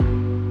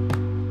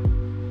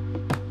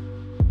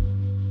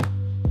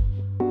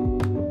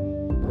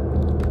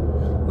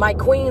My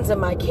queens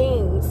and my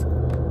kings,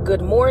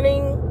 good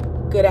morning,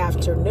 good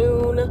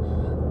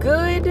afternoon,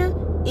 good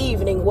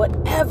evening,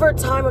 whatever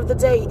time of the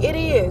day it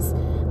is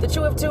that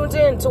you have tuned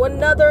in to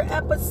another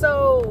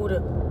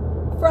episode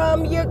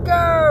from your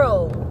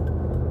girl,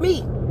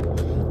 me,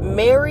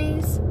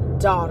 Mary's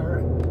daughter.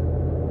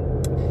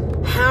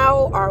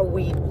 How are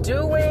we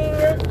doing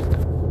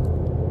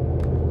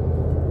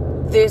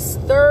this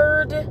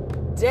third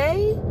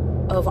day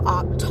of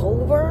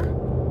October?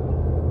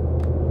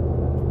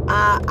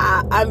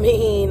 I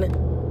mean,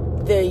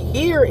 the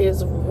year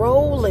is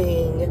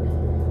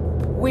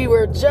rolling. We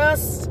were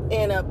just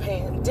in a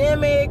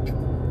pandemic,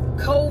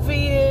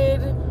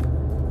 COVID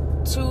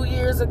 2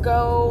 years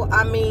ago.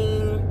 I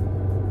mean,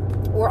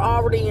 we're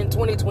already in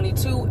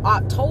 2022,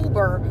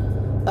 October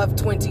of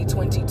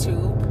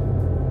 2022.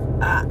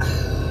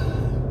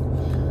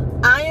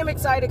 I am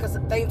excited because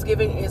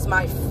Thanksgiving is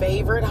my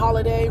favorite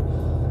holiday.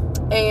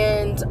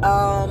 And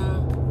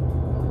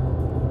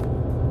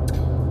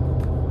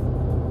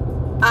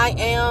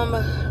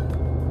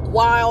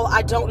while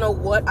I don't know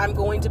what I'm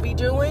going to be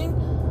doing,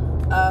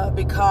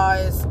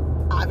 because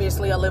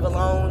obviously I live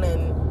alone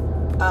and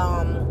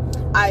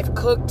I've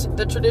cooked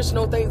the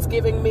traditional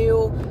Thanksgiving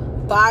meal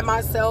by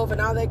myself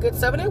and all that good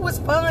stuff. And it was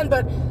fun,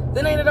 but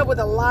then I ended up with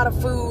a lot of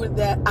food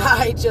that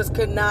I just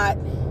could not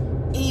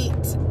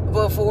eat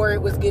before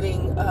it was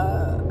getting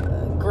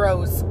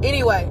gross.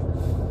 Anyway,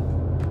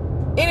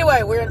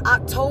 we're in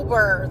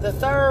October the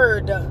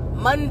 3rd,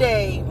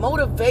 Monday,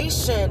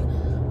 Motivation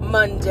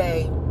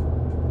Monday.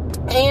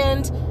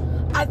 And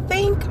I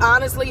think,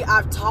 honestly,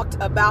 I've talked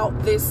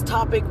about this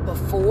topic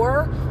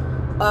before,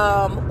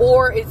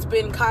 or it's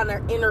been kind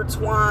of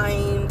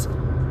intertwined,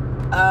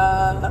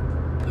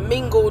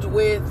 mingled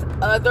with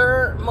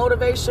other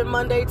Motivation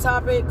Monday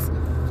topics.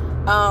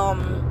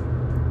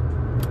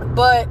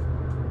 But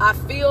I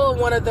feel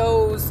one of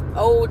those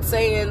old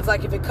sayings,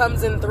 like if it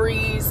comes in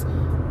threes,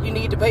 you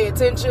need to pay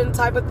attention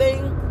type of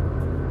thing.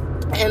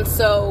 And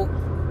so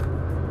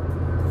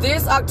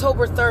this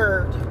October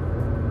 3rd,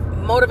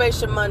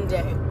 Motivation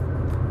Monday,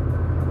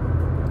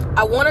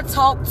 I want to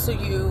talk to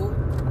you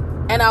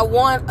and I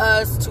want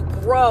us to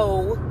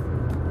grow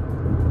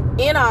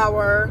in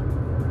our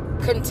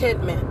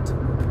contentment.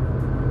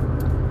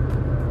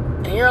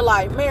 And you're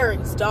like,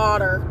 Mary's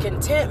daughter,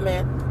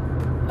 contentment?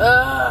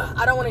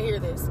 I don't want to hear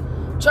this.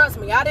 Trust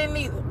me, I didn't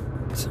either.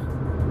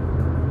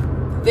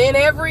 Then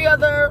every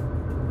other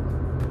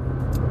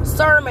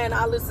sermon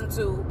I listened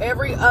to,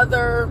 every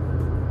other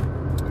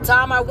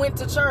time I went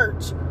to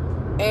church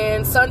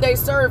and Sunday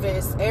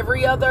service,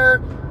 every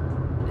other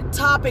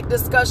topic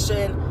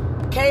discussion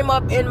came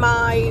up in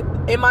my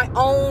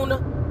own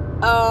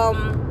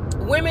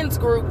women's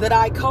group that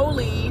I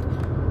co-lead.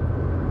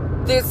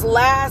 This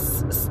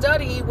last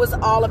study was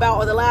all about,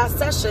 or the last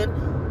session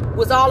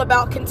was all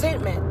about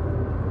contentment.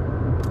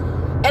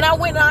 And I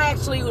went and I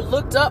actually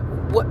looked up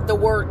what the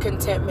word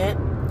contentment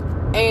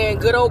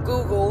and good old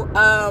Google,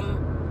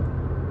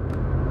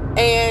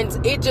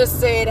 and it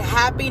just said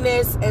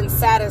happiness and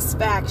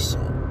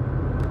satisfaction.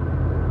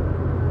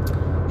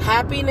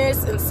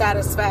 Happiness and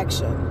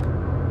satisfaction.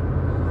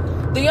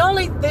 The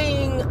only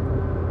thing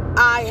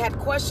I had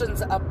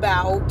questions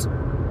about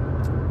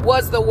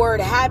was the word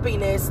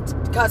happiness,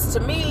 because to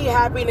me,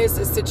 happiness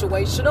is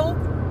situational.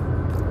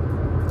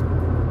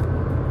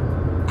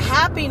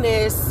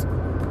 Happiness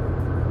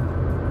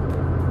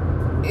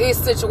is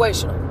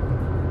situational.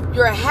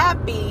 You're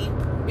happy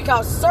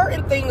because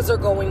certain things are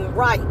going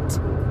right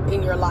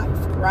in your life,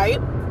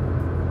 right?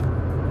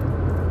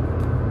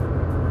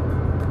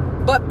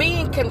 But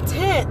being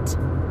content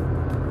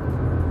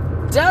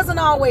doesn't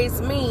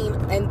always mean,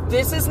 and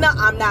this is not,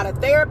 I'm not a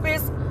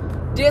therapist,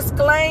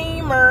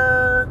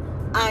 disclaimer,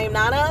 I'm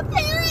not a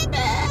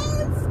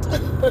therapist.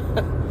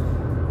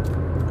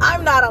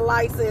 I'm not a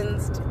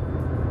licensed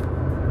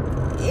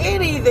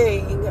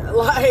anything.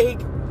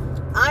 Like,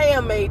 I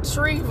am a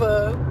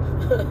Treva,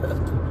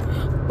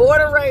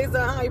 born and raised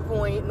in High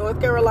Point, North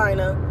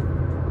Carolina.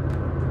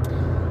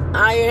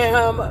 I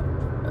am,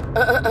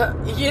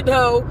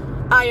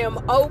 I am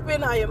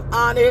open, I am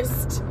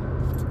honest.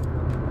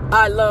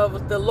 I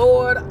love the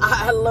Lord.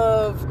 I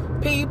love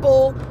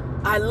people.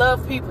 I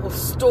love people's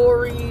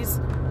stories.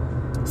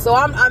 So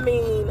I'm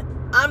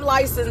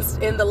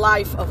licensed in the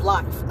life of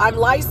life. I'm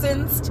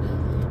licensed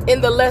in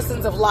the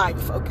lessons of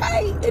life,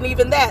 okay? And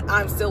even that,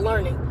 I'm still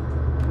learning.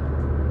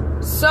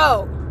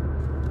 So,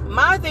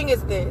 my thing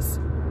is this.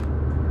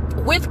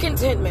 With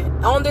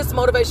contentment, on this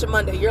Motivation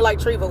Monday, you're like,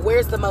 Treva,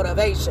 where's the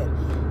motivation?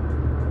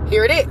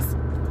 Here it is.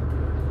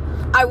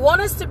 I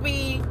want us to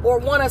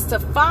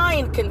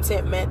find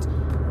contentment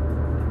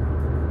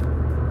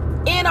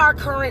in our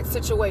current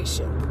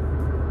situation.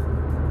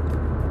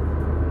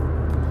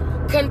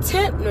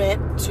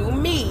 Contentment, to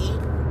me,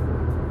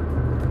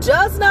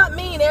 does not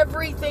mean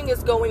everything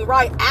is going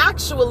right.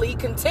 Actually,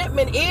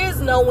 contentment is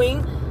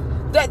knowing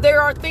that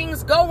there are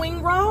things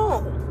going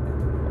wrong.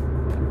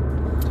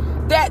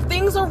 That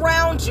things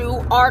around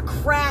you are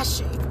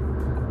crashing.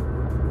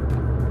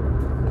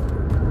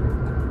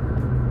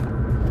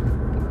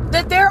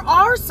 That there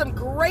are some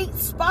great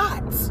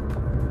spots.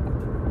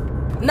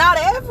 Not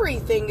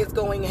everything is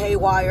going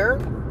haywire,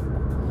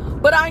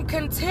 but I'm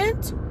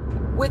content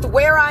with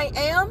where I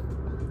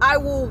am. I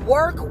will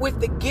work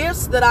with the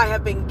gifts that I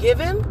have been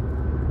given.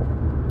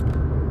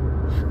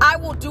 I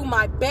will do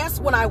my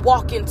best when I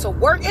walk into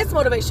work. It's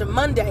Motivation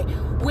Monday.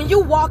 When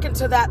you walk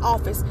into that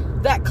office,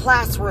 that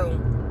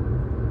classroom,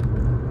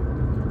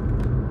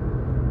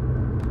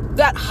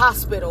 that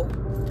hospital,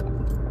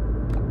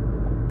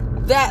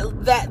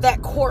 that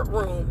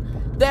courtroom,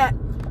 that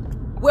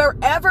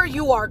wherever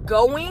you are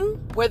going,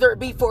 whether it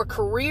be for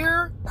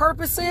career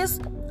purposes,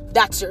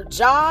 that's your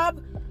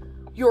job.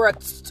 You're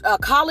a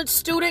college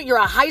student, you're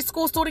a high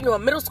school student, you're a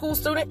middle school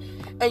student,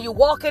 and you're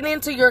walking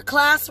into your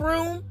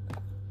classroom.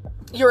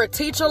 You're a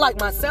teacher like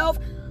myself.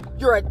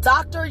 You're a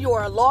doctor.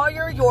 You're a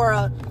lawyer.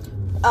 You're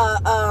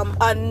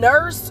a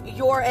nurse.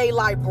 You're a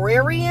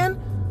librarian.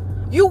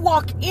 You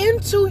walk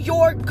into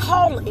your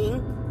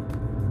calling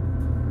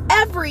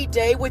every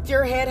day with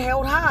your head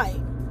held high.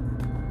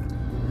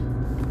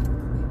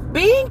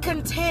 Being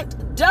content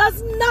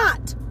does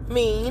not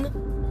mean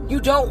you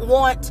don't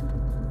want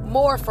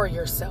more for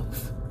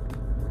yourself.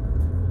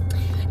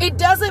 It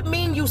doesn't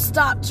mean you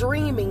stop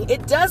dreaming.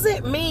 It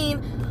doesn't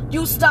mean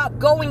you stop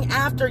going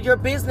after your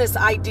business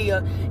idea.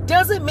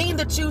 Doesn't mean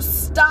that you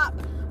stop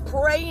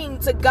praying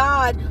to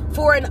God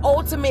for an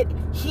ultimate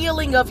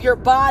healing of your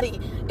body.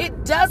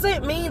 It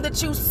doesn't mean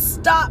that you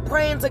stop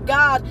praying to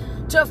God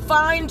to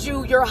find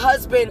you your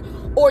husband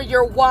or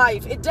your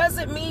wife. It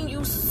doesn't mean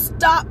you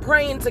stop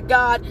praying to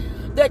God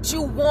that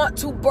you want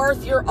to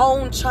birth your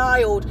own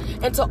child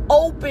and to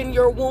open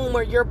your womb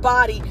or your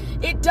body.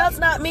 It does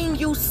not mean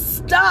you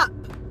stop.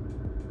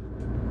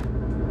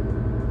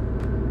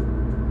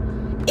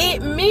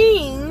 It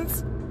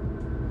means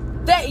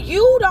that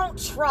you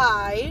don't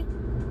try,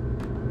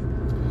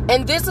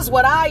 and this is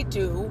what I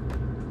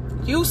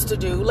used to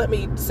do, let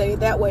me say it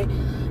that way.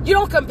 You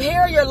don't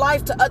compare your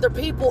life to other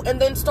people and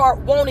then start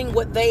wanting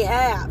what they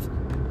have.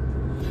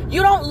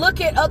 You don't look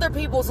at other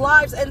people's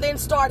lives and then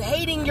start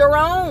hating your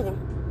own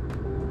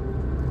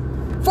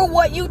for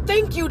what you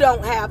think you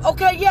don't have.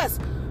 Okay, yes,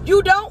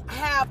 you don't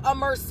have a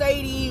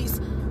Mercedes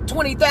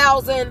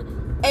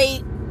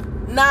 2008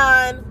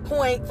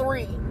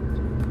 9.3.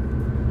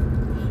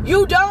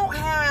 You don't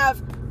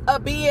have a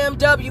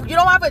BMW. You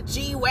don't have a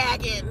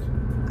G-Wagon.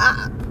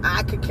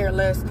 I could care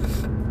less.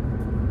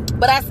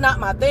 But that's not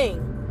my thing.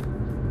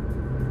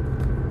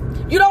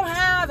 You don't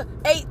have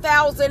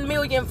 8,000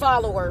 million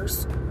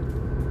followers.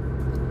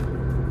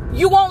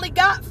 You only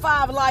got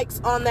 5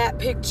 likes on that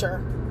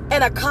picture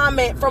and a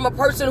comment from a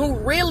person who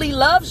really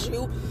loves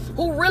you,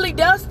 who really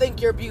does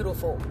think you're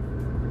beautiful.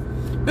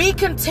 Be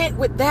content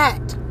with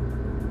that.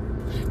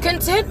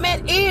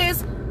 Contentment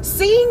is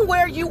seeing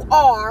where you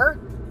are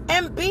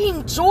and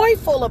being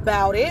joyful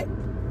about it,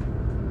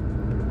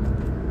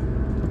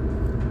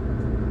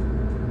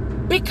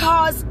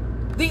 because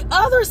the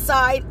other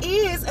side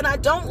is, and I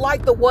don't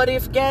like the what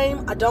if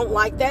game. I don't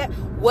like that.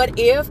 What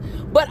if?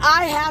 But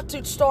I have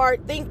to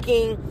start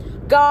thinking,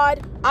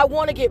 God, I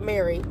want to get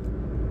married,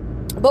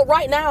 but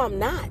right now I'm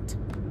not.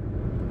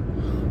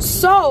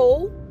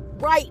 So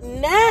right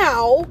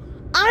now,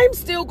 I'm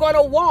still going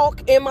to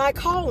walk in my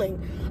calling.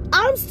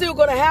 I'm still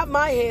going to have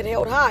my head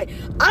held high.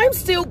 I'm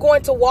still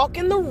going to walk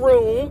in the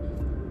room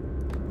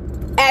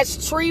as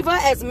Treva,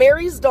 as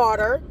Mary's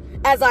daughter,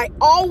 as I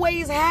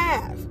always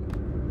have.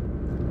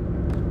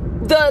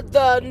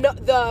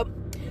 The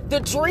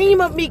dream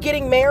of me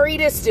getting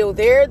married is still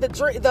there.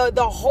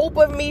 The hope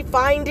of me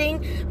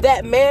finding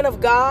that man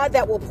of God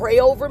that will pray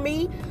over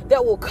me,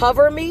 that will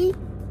cover me,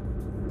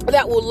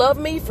 that will love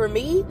me for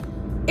me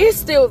is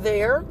still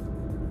there.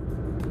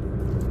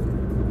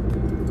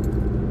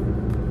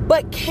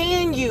 But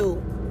can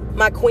you,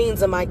 my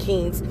queens and my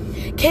kings,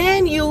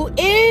 can you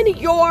in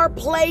your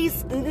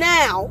place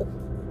now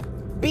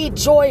be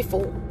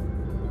joyful?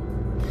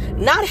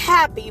 Not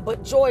happy,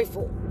 but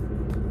joyful.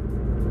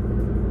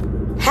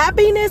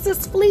 Happiness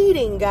is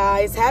fleeting,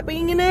 guys.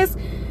 Happiness,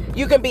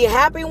 you can be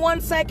happy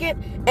one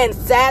second and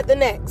sad the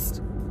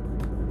next.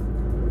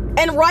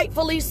 And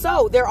rightfully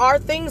so. There are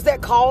things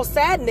that cause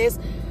sadness,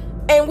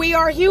 and we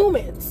are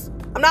humans.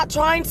 I'm not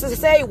trying to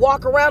say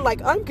walk around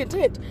like I'm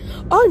content.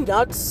 I'm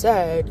not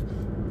sad.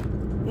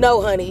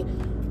 No, honey.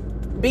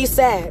 Be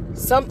sad.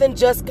 Something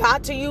just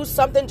got to you.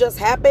 Something just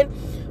happened.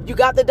 You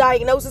got the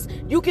diagnosis.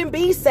 You can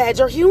be sad.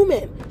 You're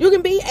human. You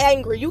can be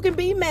angry. You can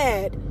be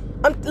mad.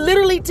 I'm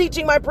literally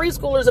teaching my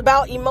preschoolers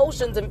about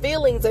emotions and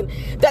feelings and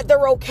that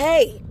they're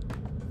okay.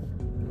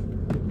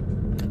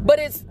 But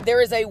there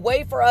is a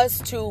way for us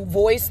to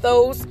voice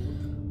those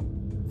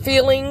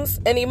feelings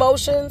and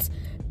emotions,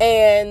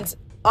 and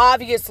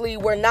obviously,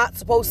 we're not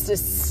supposed to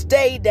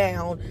stay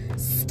down,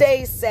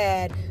 stay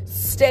sad,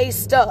 stay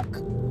stuck.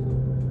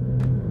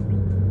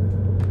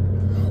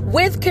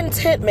 With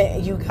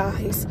contentment, you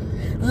guys,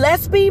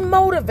 let's be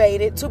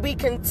motivated to be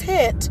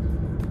content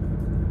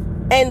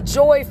and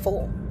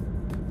joyful.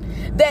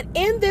 That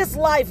in this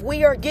life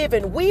we are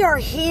given, we are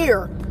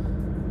here.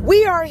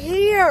 We are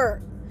here.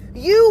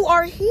 You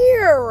are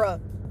here.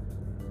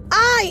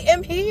 I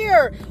am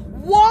here.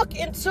 Walk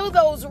into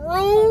those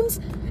rooms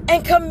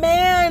and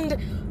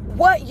command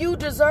what you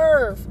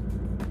deserve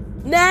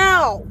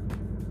now.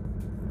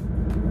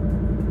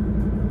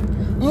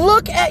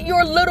 Look at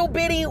your little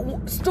bitty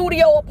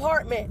studio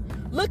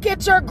apartment. Look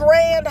at your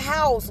grand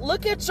house.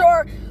 Look at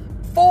your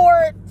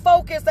Ford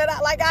Focus that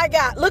I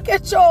got. Look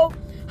at your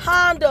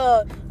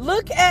Honda.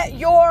 Look at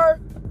your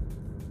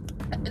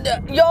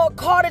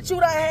car that you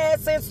done had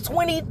since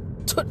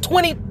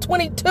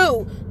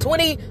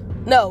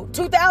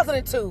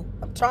 2002.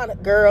 I'm trying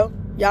to,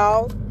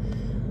 y'all.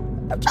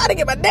 I'm trying to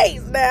get my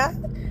dates now.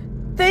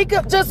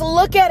 Just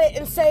look at it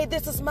and say,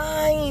 this is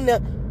mine.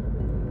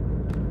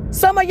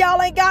 Some of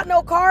y'all ain't got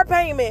no car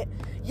payment.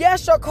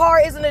 Yes, your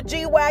car isn't a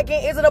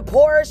G-Wagon, isn't a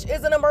Porsche,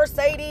 isn't a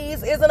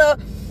Mercedes, isn't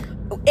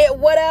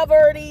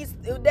whatever these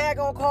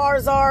daggone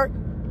cars are.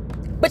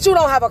 But you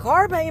don't have a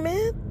car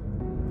payment.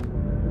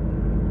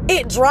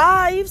 It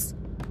drives.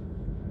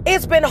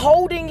 It's been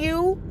holding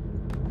you.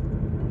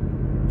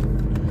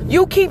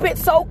 You keep it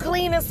so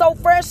clean and so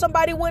fresh,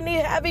 somebody wouldn't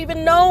have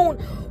even known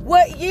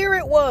what year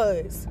it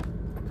was.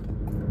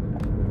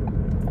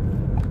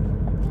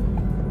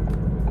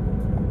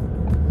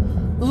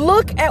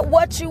 Look at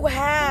what you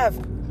have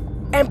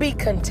and be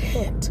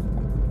content.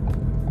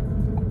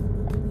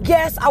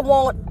 Yes, I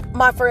want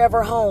my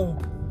forever home.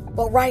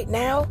 But right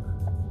now,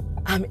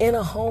 I'm in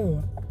a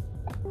home.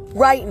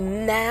 Right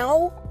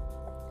now,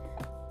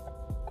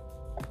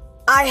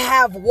 I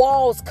have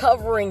walls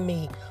covering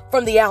me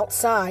from the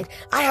outside.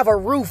 I have a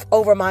roof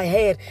over my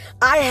head.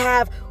 I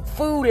have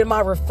food in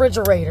my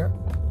refrigerator.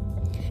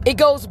 It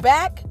goes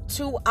back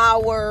to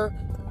our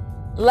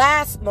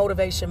last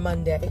Motivation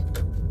Monday,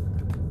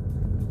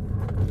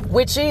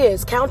 which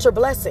is count your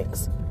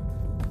blessings.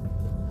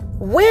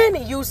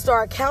 When you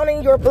start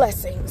counting your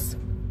blessings,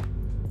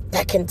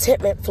 that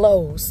contentment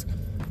flows.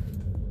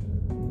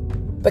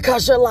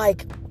 Because you're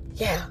like,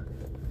 yeah,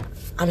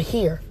 I'm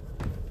here.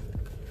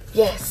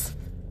 Yes,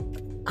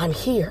 I'm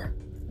here.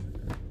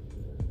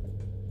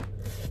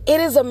 It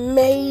is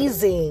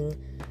amazing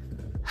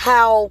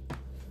how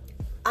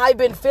I've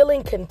been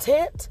feeling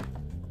content.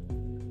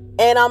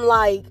 And I'm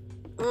like,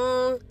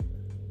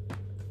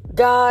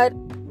 God,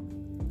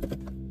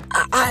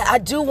 I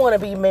do want to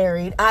be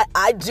married.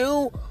 I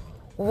do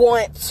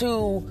want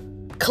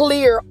to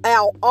clear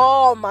out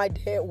all my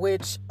debt,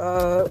 which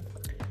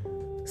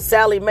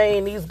Sally Mae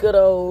and these good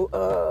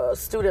old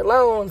student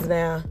loans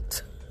now.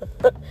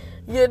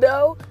 You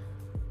know?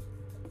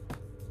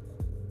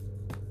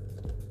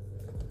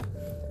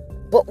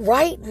 But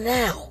right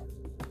now,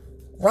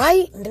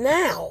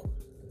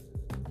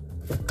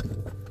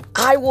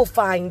 I will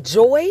find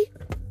joy.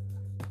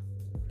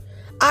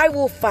 I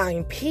will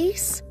find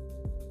peace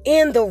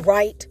in the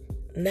right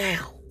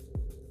now.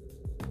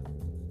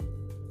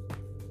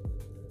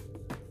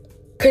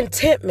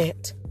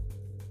 Contentment,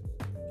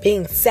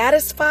 being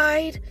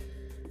satisfied,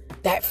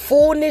 that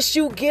fullness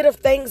you get of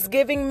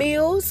Thanksgiving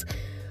meals,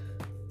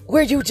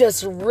 where you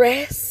just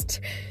rest,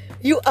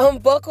 you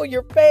unbuckle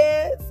your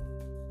pants,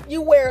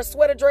 you wear a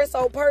sweater dress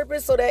on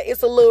purpose so that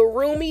it's a little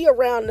roomy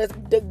around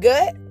the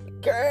gut.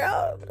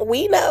 Girl,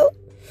 we know.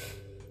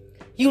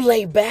 You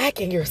lay back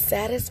and you're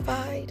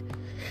satisfied.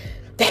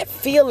 That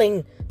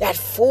feeling, that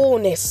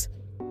fullness,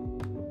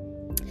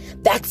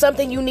 that's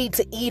something you need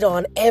to eat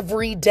on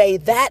every day.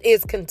 That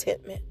is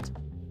contentment.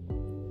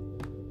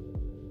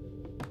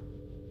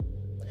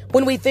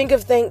 When we think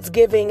of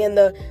Thanksgiving and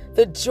the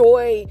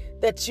joy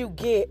that you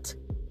get,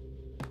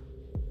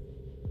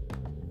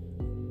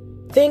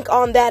 think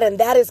on that, and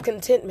that is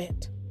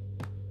contentment.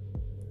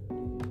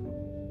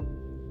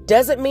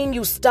 Doesn't mean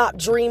you stop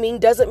dreaming,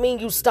 doesn't mean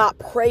you stop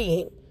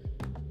praying.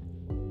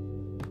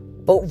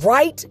 But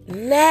right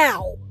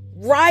now,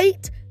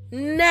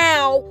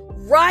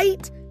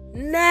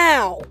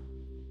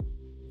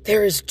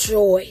 there is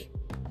joy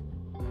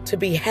to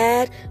be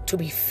had, to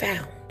be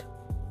found.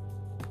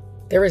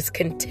 There is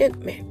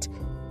contentment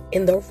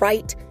in the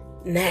right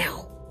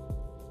now.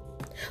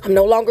 I'm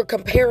no longer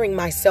comparing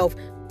myself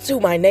to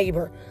my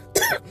neighbor.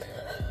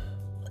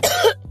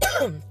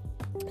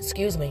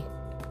 Excuse me.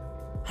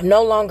 I'm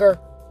no longer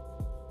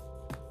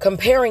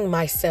comparing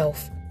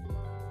myself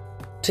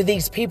to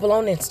these people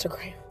on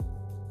Instagram.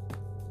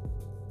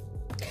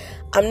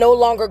 I'm no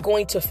longer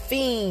going to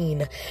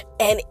fiend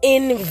and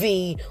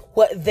envy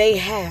what they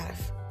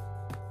have.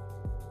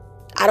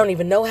 I don't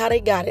even know how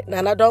they got it,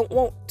 and I don't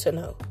want to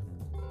know.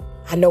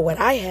 I know what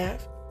I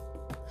have.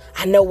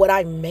 I know what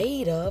I'm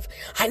made of.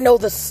 I know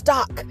the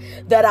stock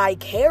that I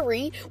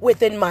carry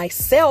within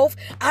myself.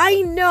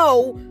 I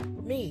know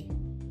me.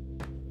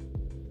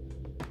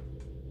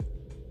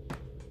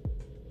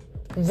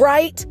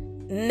 Right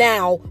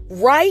now,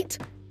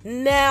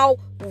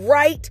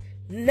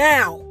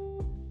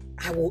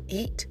 I will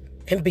eat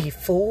and be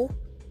full.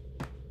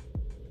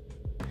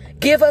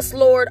 Give us,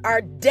 Lord,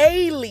 our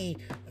daily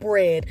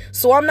bread.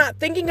 So I'm not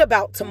thinking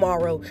about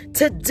tomorrow.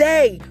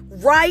 Today,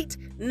 right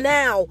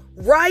now,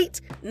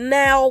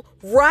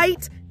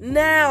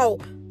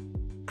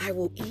 I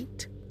will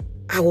eat.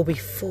 I will be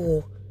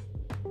full.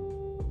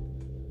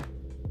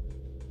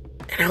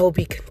 and I will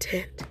be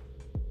content.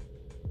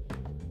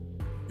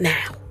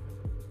 Now,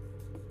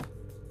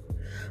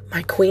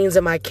 my queens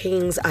and my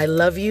kings, I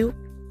love you.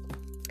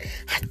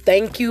 I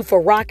thank you for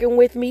rocking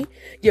with me.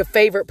 Your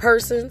favorite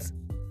person,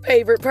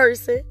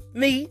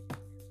 me,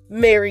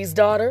 Mary's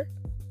daughter.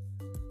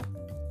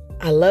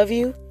 I love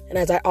you. And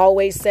as I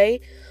always say,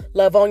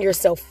 love on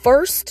yourself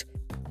first.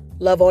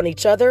 Love on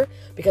each other,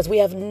 because we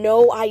have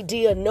no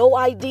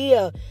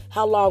idea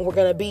how long we're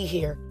going to be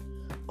here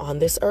on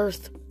this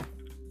earth.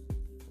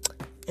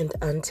 And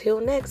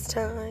until next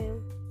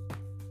time.